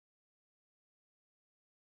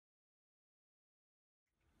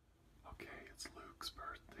It's Luke's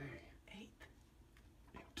birthday. 8th.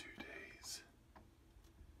 In 2 days.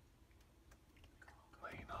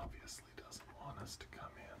 Layne obviously doesn't want us to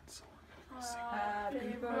come in, so we're going to go sing.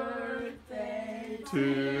 Happy birthday To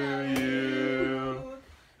you.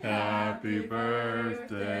 Happy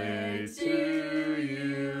birthday to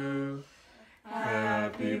you.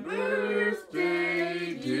 Happy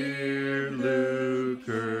birthday, dear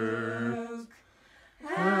Luker.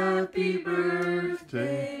 Happy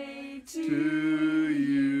birthday to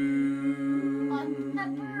you.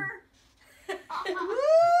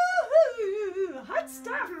 Woohoo! Hot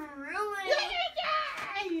stuff! Really?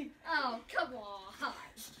 Yay! Oh, come on.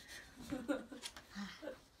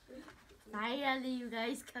 Finally, you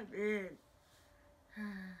guys come in.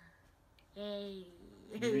 Hey.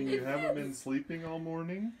 You mean you haven't been sleeping all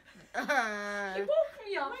morning? You woke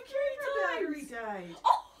me up. My camera battery died.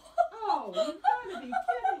 Oh, Oh, you gotta be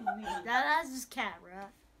kidding me. that's just camera.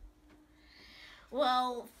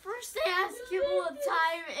 Well, first they asked you what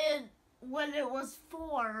time and when it was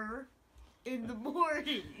 4 in the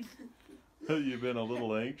morning. Have you been a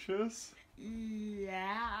little anxious?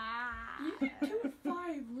 Yeah. You get 2 to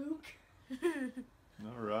 5, Luke.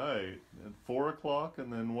 All right. At 4 o'clock,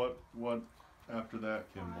 and then what after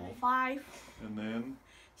that, Kimball? 5, And then,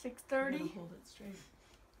 6:30. Hold it straight.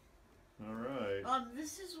 all right.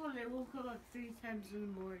 This is when I woke up 3 times in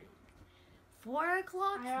the morning. 4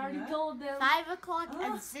 o'clock, I already Yeah. told them. 5 o'clock, Oh.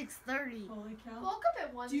 and 6:30. Holy cow. Woke up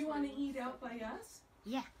at 1. Do you want to eat out by us?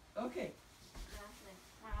 Yeah. Okay.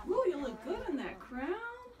 Ooh, you look good in that crown.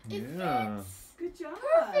 Yeah. Good job.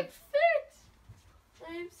 Perfect fit.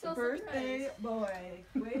 I'm so Birthday surprised. boy.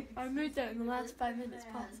 Wait. I moved that in the last 5 minutes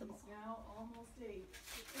possible. It's now almost 8.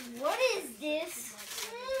 What is this?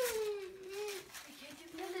 I can't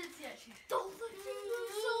give minutes yet. Don't look at me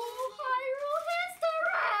so Hyrule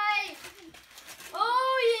history!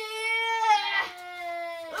 Oh yeah!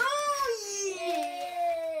 Oh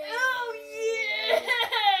yeah! Oh yeah!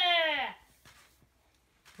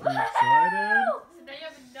 Are you excited? So now you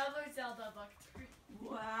have another Zelda book.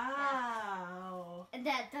 Wow. And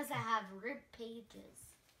that doesn't have ripped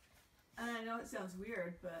pages. And I know it sounds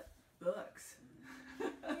weird, but books.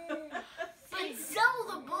 It's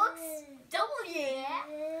Zelda books! Double yeah!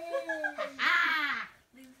 Ah!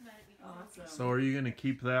 Awesome. So are you going to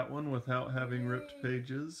keep that one without having ripped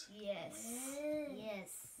pages? Yes. Yes.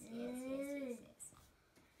 Mm.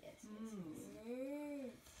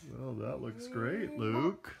 Well, that looks great,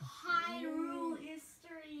 Luke. Hyrule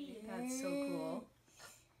history. That's so cool.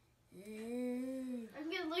 I'm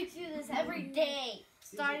gonna look through this every day,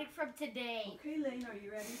 starting from today. Okay, Layne, are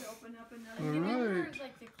you ready to open up another? All Give her right.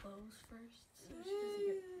 like the clothes first, so she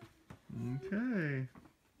doesn't get. Okay.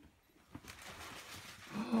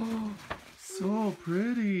 Oh, so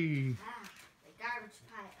pretty. Ah, the garbage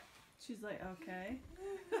pile. She's like, okay.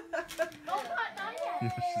 Oh, not Yeah,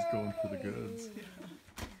 yet. she's going for the goods.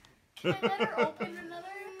 Can I let her open another?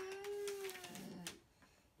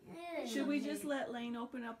 Should we just let Layne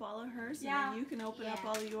open up all of hers, Yeah. and then you can open up Yeah.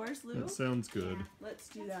 all of yours, Lou? That sounds good. Let's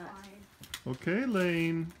do that. Okay,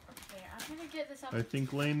 Layne. Okay, I'm gonna get this up. I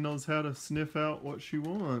think Layne knows how to sniff out what she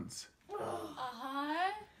wants. Uh-huh.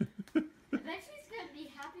 I bet she's gonna be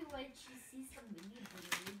happy when she sees some mini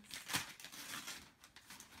balloons.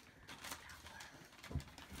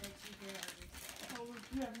 That she did everything. Oh,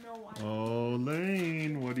 you have no idea. Oh,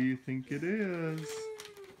 Layne, what do you think it is?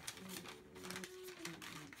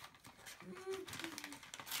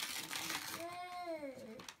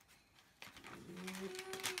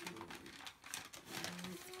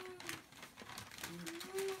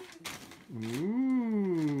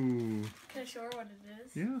 Ooh. Can I show her what it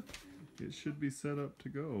is? Yeah, it should be set up to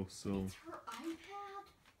go. So, It's her iPad.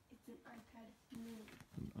 It's an iPad mini.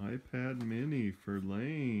 an iPad mini for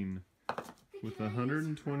Layne with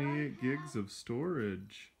 128 gigs of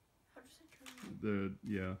storage. How does it turn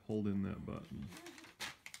on? Hold in that button.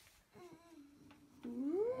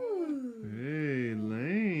 Ooh. Hey,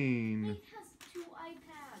 Layne. Layne has 2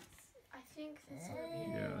 iPads. I think this will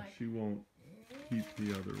be Yeah, like. she won't keep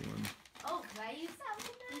the other one. Oh, can I use that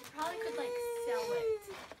one You then? probably could like sell it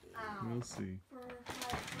We'll see. for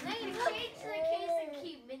Layne, change the case and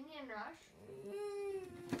keep Minion Rush.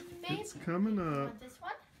 Babe, It's coming you up. want this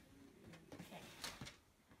one? Okay.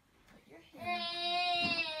 Put your hand.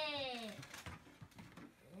 Hey.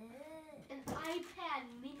 An iPad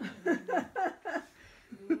mini.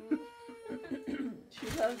 She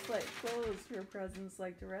loves like clothes for presents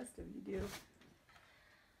like the rest of you do.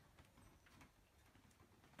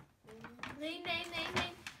 Layne. Babe.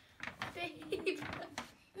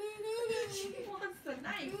 She wants the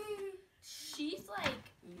knife. She's like.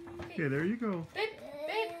 Okay, there you go. Babe.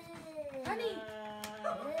 Honey.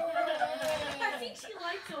 She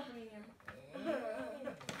likes opening them.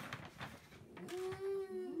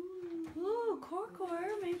 Ooh, Cor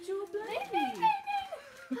made you a blankie.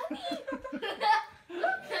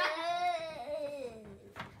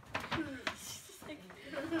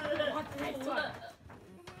 What the next one?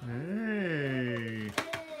 Hey,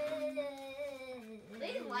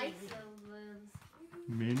 They like those balloons.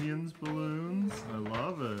 Minions balloons. I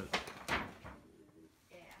love it.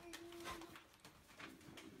 Yeah.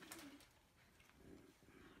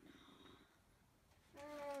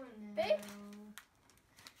 Oh, no. Babe?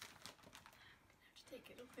 Just take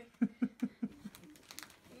it away.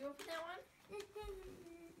 You open that one?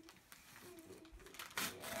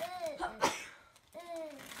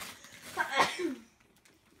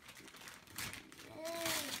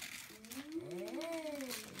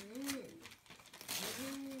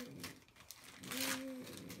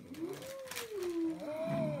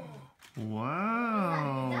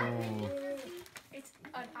 Wow. It's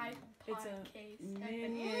an iPod It's a case.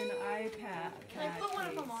 Minion iPad. Can I put one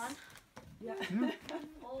of them on? Yeah.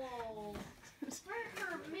 Oh, for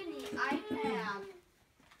her mini iPad.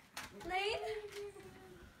 Layne?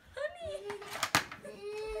 Honey?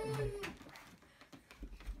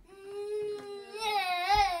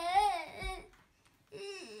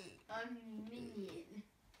 A minion.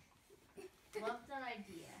 Love that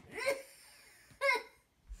idea.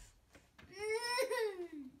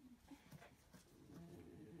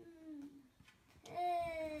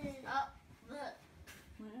 Oh, look.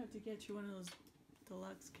 Might have to get you one of those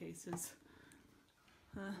deluxe cases.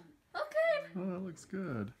 Huh? Okay. Oh, that looks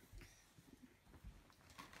good.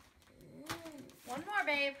 One more,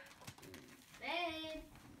 babe. Babe.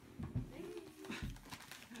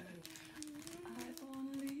 I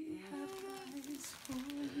only have eyes for you.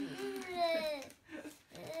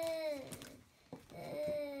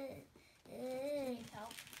 Need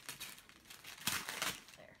help?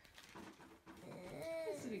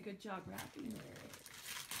 You did a good job wrapping.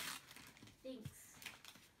 Thanks.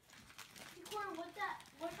 Hey, Cora, what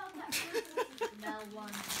about that person smell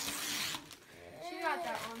one? She got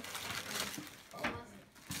that one.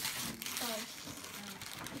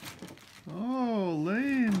 Oh,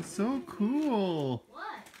 Layne, so cool.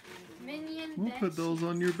 What? Minion We'll bed put those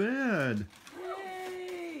on your bed.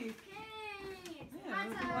 Yay! Okay. Yeah,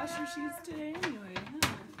 we can wash your sheets today anyway, huh?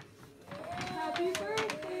 Happy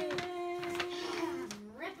birthday, Layne!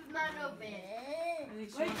 Rip them out open. I think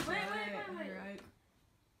she Wait, wants wait, to wait, write wait, wait. right.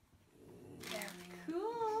 There.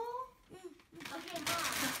 Cool! Okay, Mom.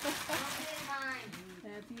 Open mine.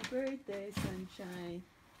 Happy birthday, sunshine.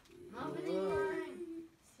 Opening mine.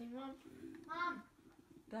 See, Mom? Mom.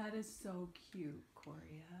 That is so cute,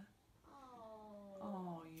 Coria. Oh.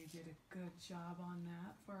 Oh, you did a good job on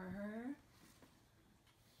that for her.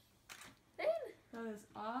 Layne? That is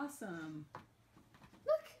awesome.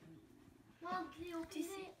 Look. Mom, can you open Do you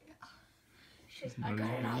see it? She's I not got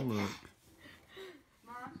even an gonna iPad. look.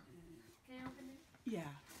 Mom, can you open it?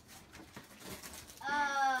 Yeah.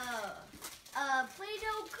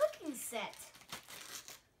 Play-Doh cooking set.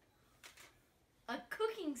 A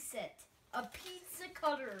cooking set. A pizza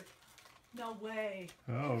cutter. No way.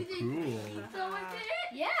 Oh, You think cool. pizza with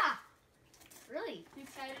it? Yeah. Really? You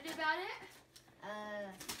excited about it?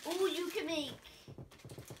 Oh, you can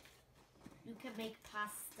make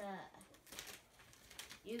pasta.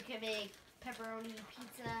 You can make pepperoni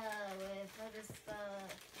pizza with other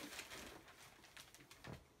stuff.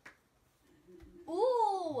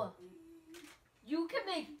 Ooh! You can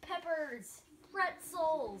make peppers,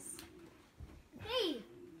 pretzels. Hey,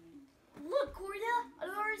 look, Corda,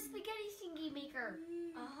 another spaghetti thingy maker.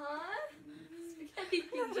 Uh-huh. Spaghetti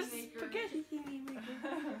thingy maker. Spaghetti thingy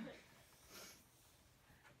maker.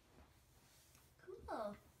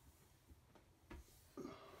 Cool.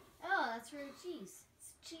 Oh, that's for cheese. It's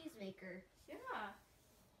a cheese maker. Yeah.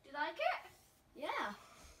 Do you like it? Yeah.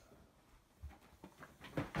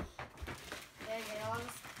 Okay, I'll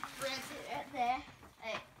just press it right there.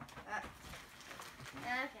 Hey.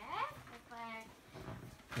 Okay.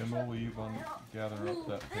 Then we'll leave on gather up Ooh,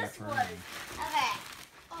 that this paper. one. and- Okay.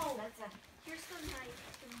 Oh, That's a here's some nice.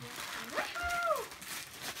 woohoo!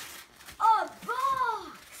 A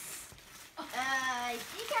box. I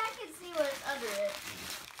think I can see what's under it.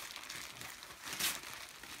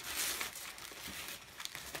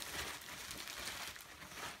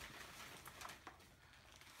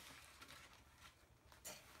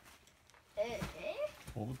 Okay.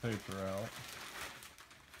 Pull the paper out.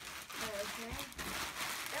 Okay.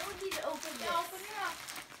 Now we need to open this. Yeah, open it up.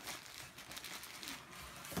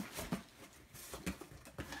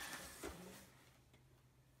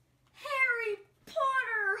 Harry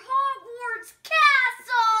Potter Hogwarts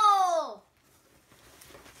Castle!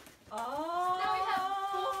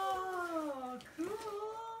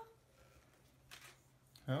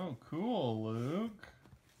 cool, Luke.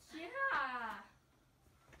 Yeah.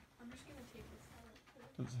 I'm just gonna take this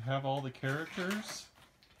out. Does it have all the characters?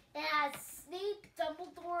 It has Snape,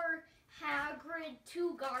 Dumbledore, Hagrid,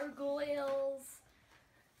 2 gargoyles,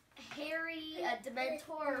 Harry, a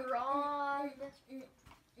Dementor, Ron,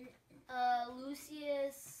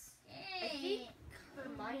 Lucius, I think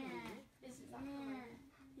Hermione. This is not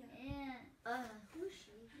Hermione. Who's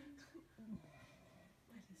she?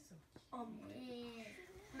 That is so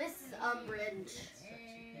Mrs. Umbridge.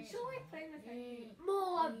 She'll like playing with me.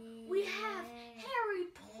 Mom, we have Harry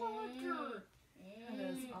Potter. That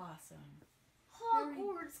is awesome.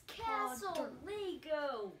 Hogwarts Castle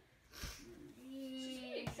Lego.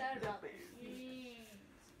 She's excited about this.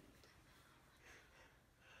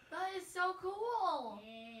 That is so cool.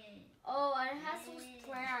 Oh, and it has those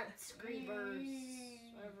plant screamers.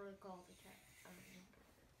 Whatever they're called.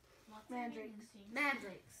 Mandrakes.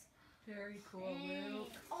 Mandrakes. Very cool, Luke.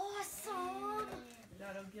 Awesome.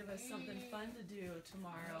 That'll give us something fun to do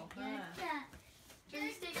tomorrow, huh? Should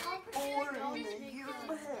we stay home?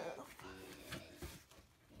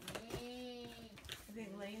 I think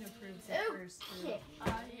Layne approves it first, too. Okay.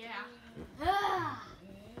 Yeah. Ah,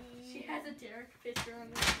 She has a Derek picture on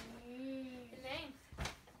her name.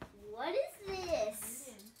 what is this?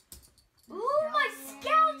 Ooh, my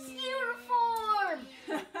Scout's uniform!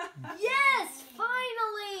 Yes,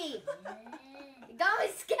 finally! I got my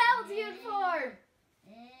Scout's uniform!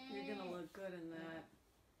 You're gonna look good in that.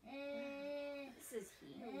 This is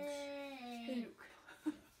huge.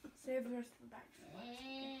 Save the rest of the back.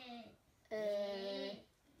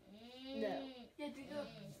 No. Yeah, do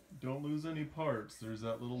the. Don't lose any parts. There's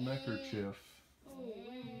that little neckerchief.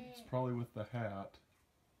 It's probably with the hat.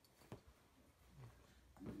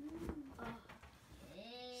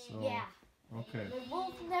 So, Yeah. okay. They're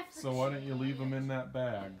both never. So why don't you leave them in that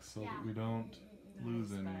bag so that we don't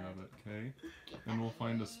lose any of it, okay? And we'll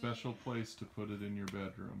find a special place to put it in your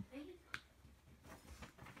bedroom.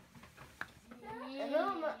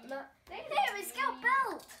 No, there, my Scout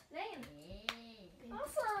belt! Layne.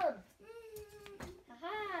 Awesome!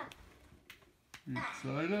 Aha! You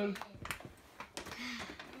excited?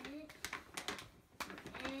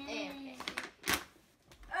 Okay.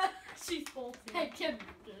 She's bolting. I can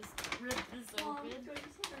just rip this Mom, open. do I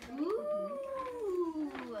just let her go?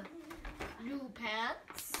 Ooh! New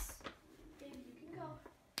pants. Baby, you can go.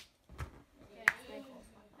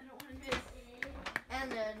 I don't want to miss.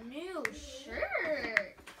 And a new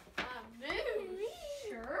shirt. New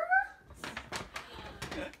shirt?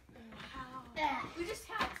 Wow. We just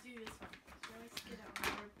had to do this one. So let's get out my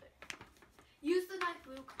birthday. Use the knife,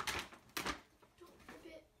 Luke. Don't rip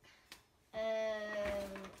it.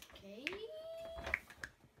 Okay.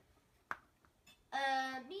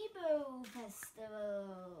 Amiibo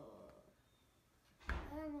Festival.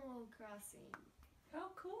 Animal Crossing. Oh,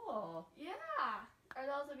 cool. Yeah. Are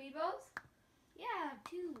those amiibos? Yeah,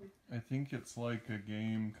 2. I think it's like a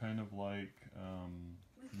game kind of like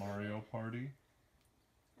Mario Party.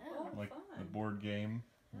 Oh, Like fun. the board game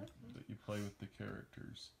that you play with the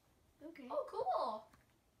characters. okay. Oh, cool.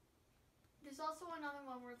 There's also another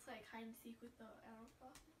one where it's like hide and seek with the Animal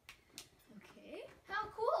Crossing. Okay. How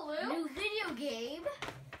cool, Luke. New video game.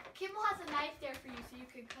 Kimball has a knife there for you so you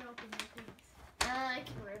can cut open your things. I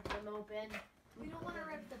can rip them open. We don't want to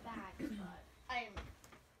rip the bag, but I'm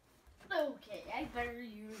okay. I better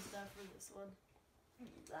use that for this one.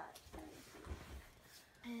 That.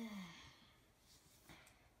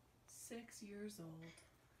 6 years old.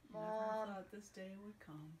 Mom. Never thought this day would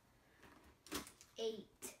come. 8.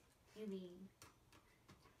 You mean?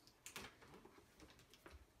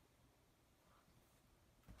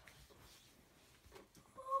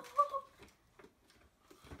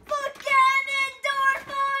 The Ganondorf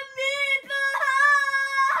amiibo!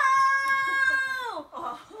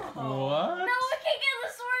 What? No, we can get the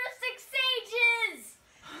Sword of Six Sages!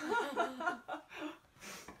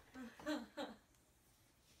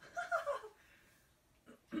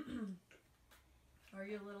 Are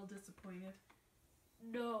you a little disappointed?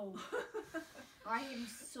 No. I am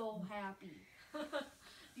so happy.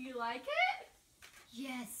 do you like it?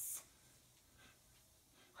 Yes.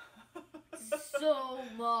 So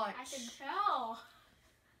much. I can tell.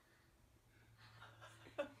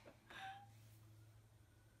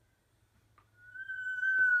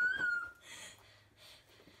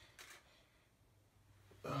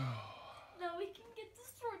 Now we can get the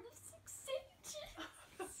Sword of Six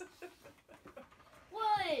Sages.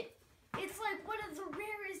 What? It's like one of the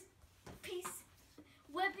rarest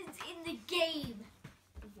weapons in the game.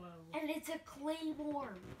 Whoa. And it's a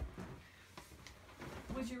claymore.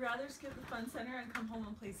 Would you rather skip the fun center and come home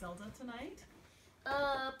and play Zelda tonight?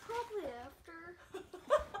 Probably after.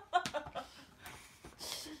 I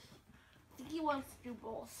think he wants to do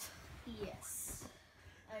both. Yes,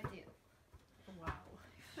 I do. Wow.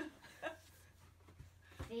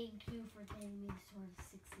 Thank you for getting me sort of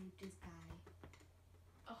 6 inches guy.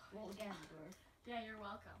 Oh, Well, again, yeah, you're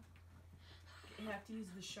welcome. You have to use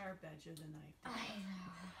the sharp edge of the knife. I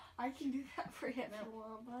know. I can do that for you if you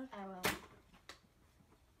want, bud. I will.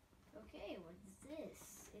 Okay, what is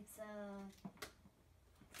this? It's the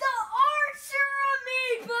Archer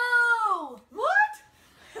Amiibo! What?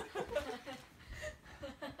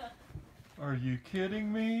 Are you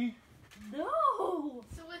kidding me? No!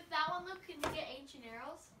 So with that one, Luke, can you get ancient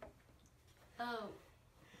arrows? Oh.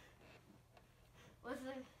 What's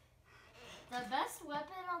the best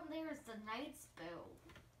weapon on there is the Knight's Bow.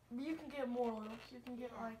 You can get more, Luke. You can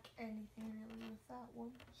get like anything really with that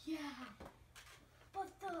one. Yeah. But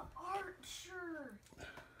the Archer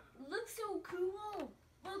looks so cool.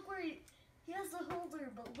 Look where he has the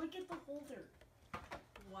holder, but look at the holder.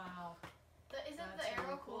 Wow. Isn't That's the arrow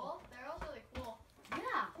really cool? cool. The arrow's really cool.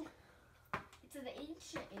 Yeah. It's an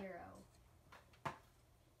ancient arrow.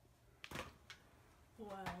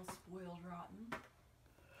 Well, spoiled rotten.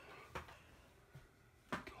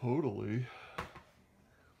 Totally.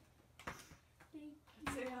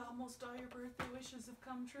 Say almost all your birthday wishes have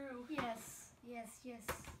come true. Yes. Yes. Yes.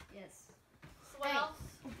 Yes. So what else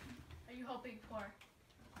are you hoping for?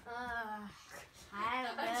 I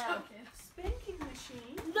don't I'm know. joking. Spanking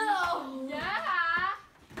machine. No. Yeah!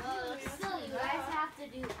 Well, still, you guys have to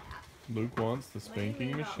do that. Luke wants the spanking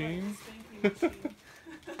Layne may not like machine. the spanking machine.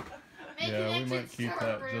 Make an Yeah, we might entrance keep to her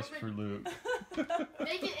that room just for and Luke.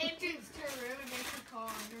 make an entrance to her room and make her call on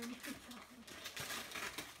her.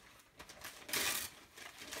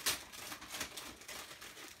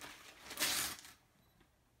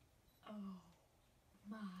 Oh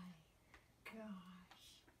my gosh.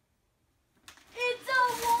 It's a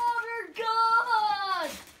water gun!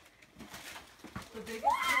 The biggest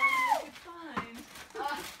one you could find.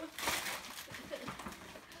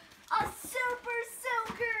 A super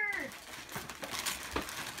soaker!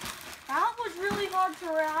 That was really hard to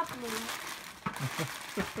wrap, Luke.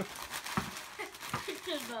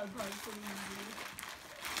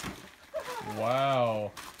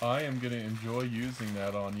 Wow. I am going to enjoy using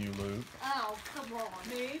that on you, Luke. Oh, come on.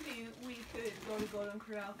 Maybe we could go to Golden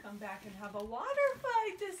Corral, come back and have a water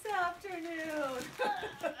fight this afternoon.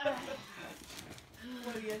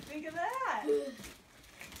 What do you think of that? I'm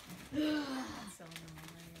selling them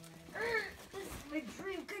anyway. This is my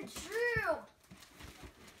dream come true!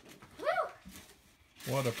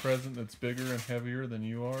 Woo! What, a present that's bigger and heavier than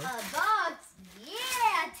you are? A box!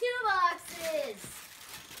 Yeah! 2 boxes!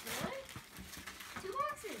 Really? 2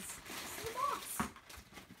 boxes! This is the box.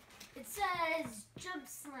 It says Jump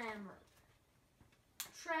Slammer.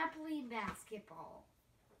 Trampoline basketball.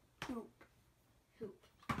 Hoop.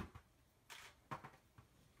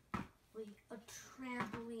 Wait, a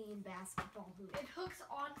trampoline basketball hoop. It hooks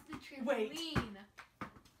onto the trampoline. Wait.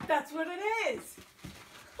 That's what it is.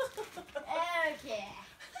 Okay.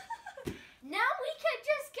 Now we can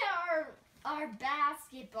just get our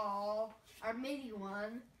basketball, our mini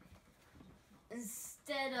one,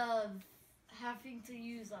 instead of having to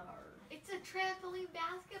use our... It's a trampoline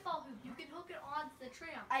basketball hoop. You can hook it onto the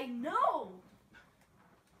tramp. I know!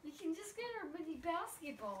 We can just get our mini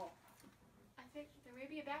basketball. I think there may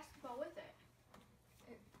be a basketball with it.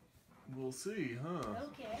 We'll see, huh?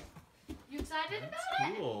 Okay. You excited That's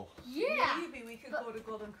about it? cool. Yeah! Maybe we could go to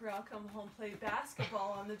Golden Corral, come home, play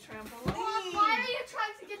basketball on the trampoline. Mom, why are you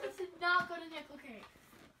trying to get us to not go to Nickel Cake?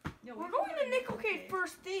 No, We're we going can to go Nickel Cake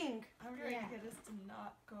first thing. I'm trying Yeah. to get us to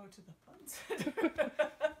not go to the fun center.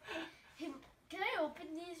 Hey, can I open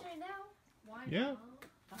these right now? Why Yeah. not?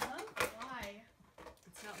 Uh-huh. Why?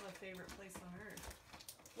 It's not my favorite place on earth.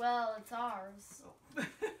 Well, it's ours. Oh.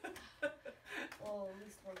 Well, at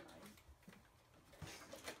least one of mine.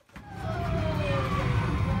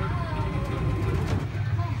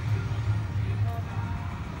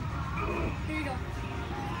 Here you go.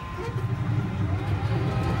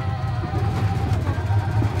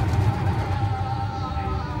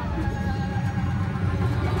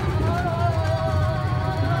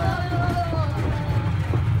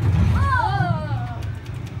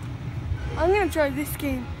 I'm gonna try this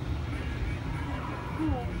game.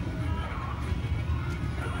 Cool.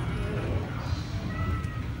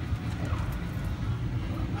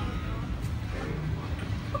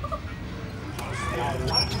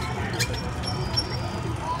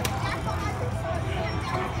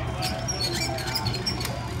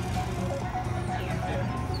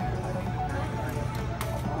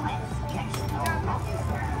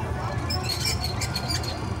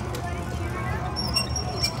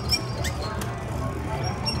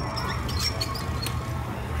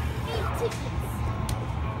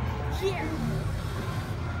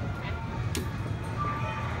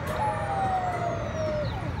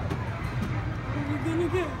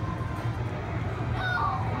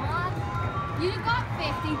 You got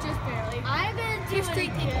 50, just barely. I'm gonna do Just it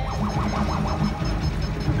take again.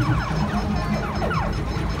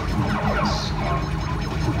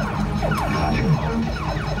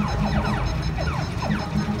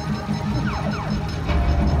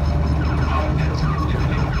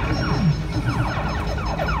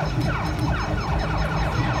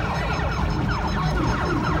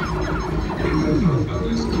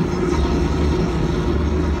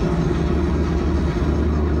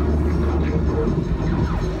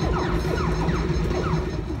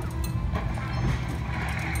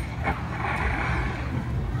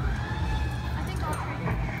 I think all three.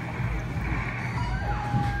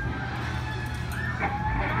 They're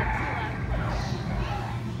not too loud, but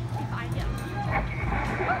if I get one.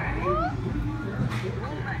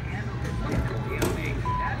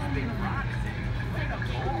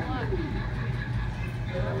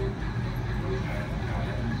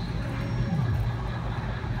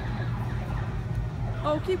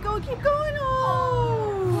 Oh, keep going, keep going.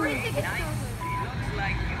 Oh! 40 tickets. Looks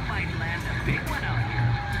like you might land a big one out here.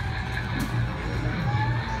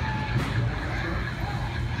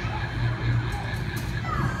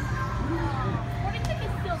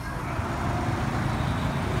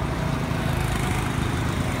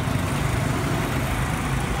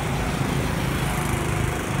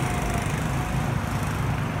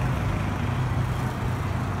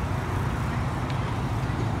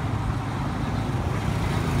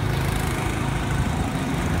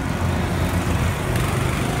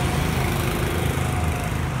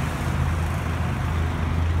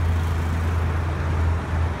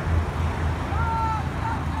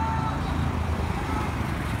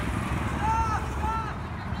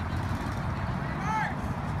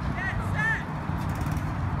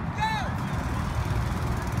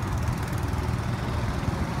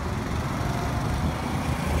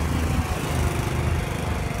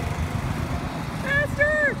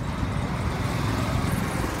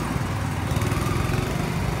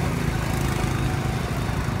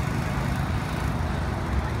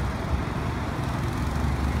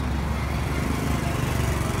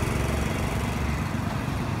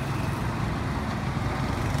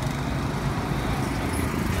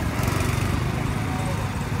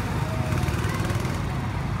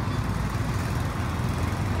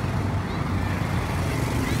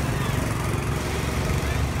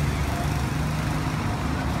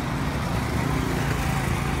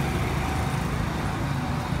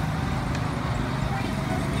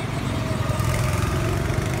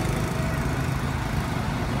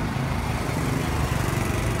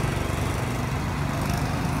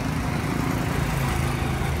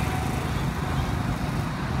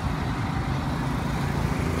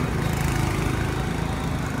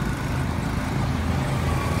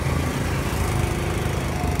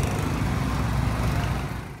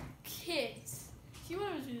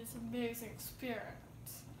 amazing experiment.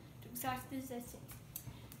 Do exactly the same.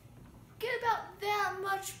 Get about that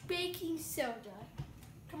much baking soda.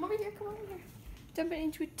 Come over here, come over here. Dump it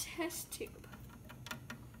into a test tube.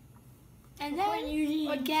 And then,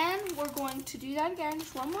 again, we're going to do that again.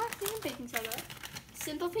 Just one more thing of baking soda.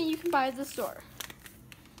 Simple thing you can buy at the store.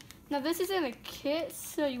 Now, this is in a kit,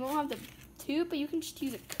 so you won't have the tube, but you can just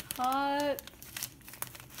use a cup.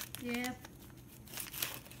 Yeah.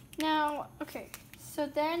 Now, okay, so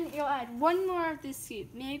then you'll add one more of this seed.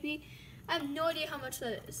 Maybe, I have no idea how much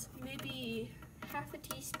that is. Maybe half a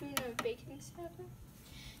teaspoon of baking soda.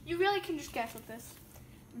 You really can just guess with this.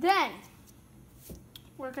 Then,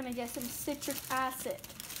 we're gonna get some citric acid,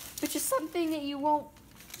 which is something that you won't,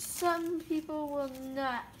 some people will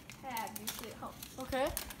not have usually at home, okay?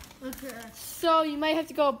 Okay. So you might have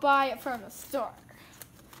to go buy it from the store.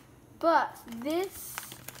 But this,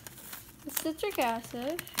 the citric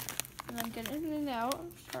acid, and I'm getting it out,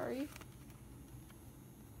 sorry.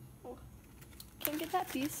 Oh, can't get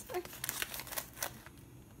that piece.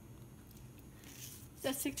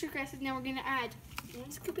 The citric acid, now we're gonna add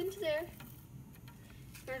one scoop into there.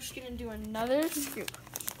 We're just gonna do another scoop.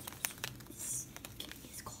 This kit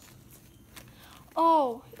is called.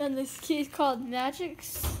 Oh, and this kit is called Magic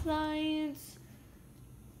Science.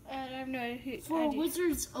 And I have no idea. For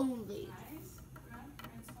wizards only.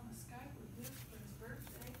 Grandparents on a Skype with Luke for his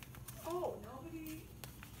birthday. Oh. Nobody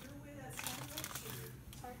threw away that sandwich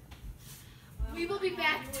or... Sorry. Well, We will be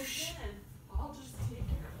back I'll to do it then. I'll just take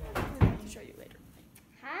care of it. I'll show you later.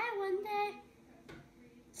 Hi, Wanda.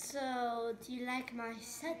 So, do you like my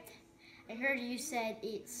set? I heard you said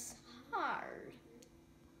it's hard.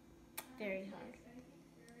 Very hard.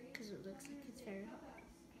 Because it looks like it's very hard.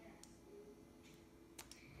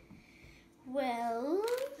 Well,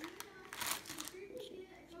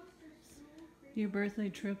 Your birthday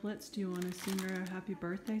triplets, do you want to sing her a happy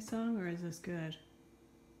birthday song, or is this good?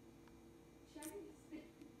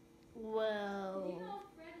 Whoa.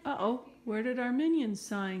 Uh-oh, where did our Minions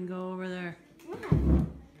sign go over there? It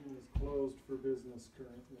is closed for business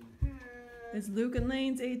currently. It's Luke and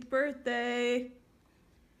Layne's 8th birthday.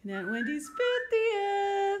 And Aunt Wendy's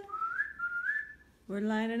 50th. We're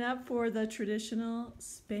lining up for the traditional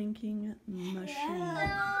spanking machine.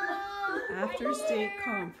 After state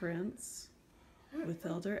conference with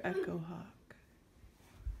Elder Echo Hawk.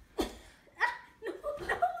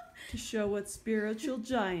 To show what spiritual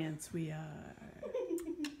giants we are.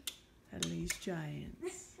 At least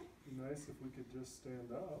giants. Be nice if we could just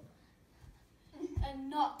stand up. And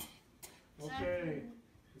not. Okay,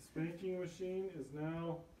 the spanking machine is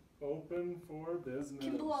now open for business.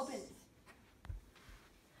 Kimball open.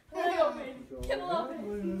 Go Kimball ahead, open.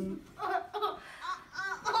 Luke.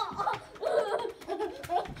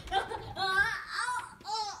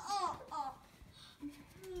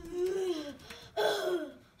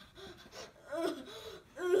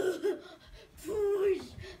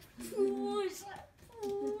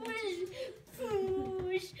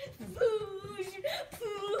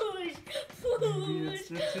 Maybe it's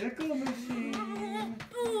the tickle machine.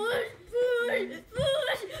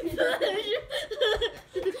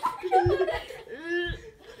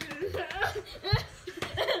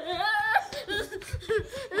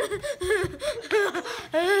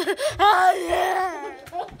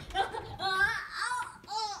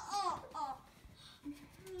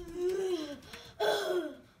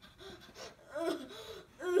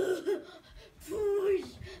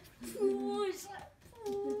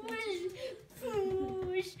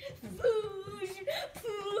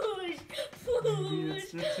 Maybe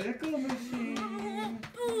it's the tickle machine.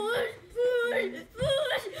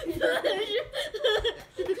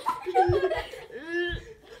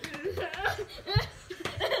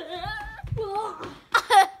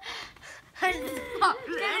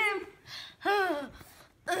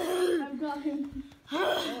 I've got him.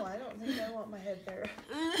 Oh, I don't think I want my head there.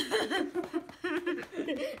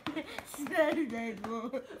 Saturday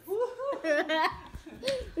morning.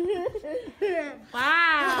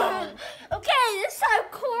 Wow. Okay, this time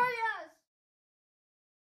Corey